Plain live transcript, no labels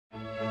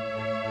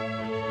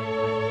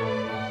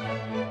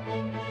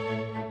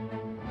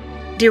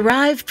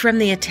Derived from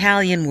the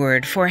Italian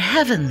word for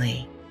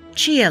heavenly,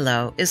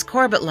 Cielo is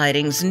Corbett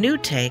Lighting's new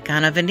take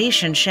on a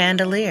Venetian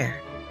chandelier.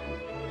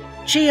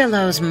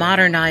 Cielo's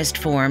modernized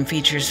form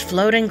features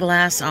floating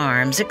glass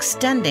arms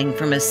extending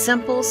from a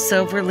simple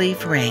silver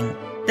leaf ring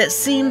that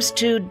seems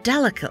to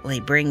delicately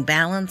bring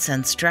balance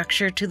and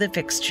structure to the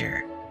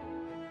fixture.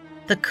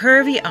 The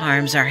curvy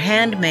arms are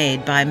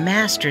handmade by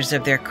masters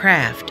of their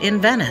craft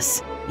in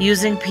Venice,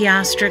 using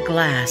piastre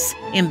glass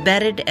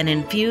embedded and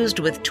infused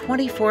with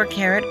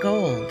 24-karat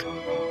gold.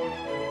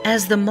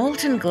 As the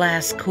molten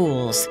glass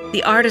cools,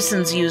 the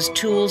artisans use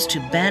tools to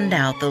bend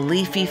out the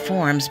leafy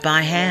forms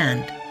by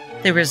hand.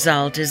 The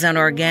result is an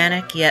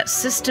organic yet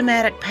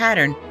systematic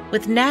pattern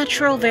with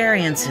natural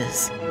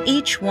variances,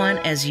 each one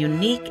as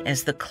unique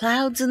as the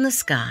clouds in the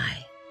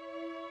sky.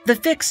 The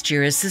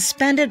fixture is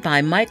suspended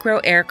by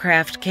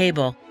micro-aircraft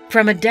cable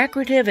from a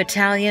decorative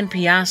Italian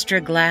piastre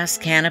glass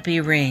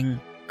canopy ring,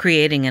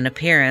 creating an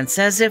appearance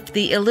as if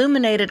the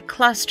illuminated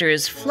cluster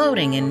is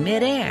floating in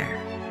mid-air.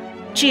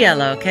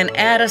 Cielo can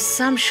add a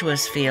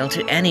sumptuous feel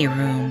to any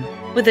room,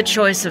 with a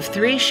choice of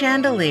 3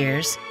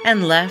 chandeliers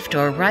and left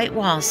or right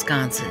wall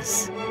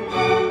sconces.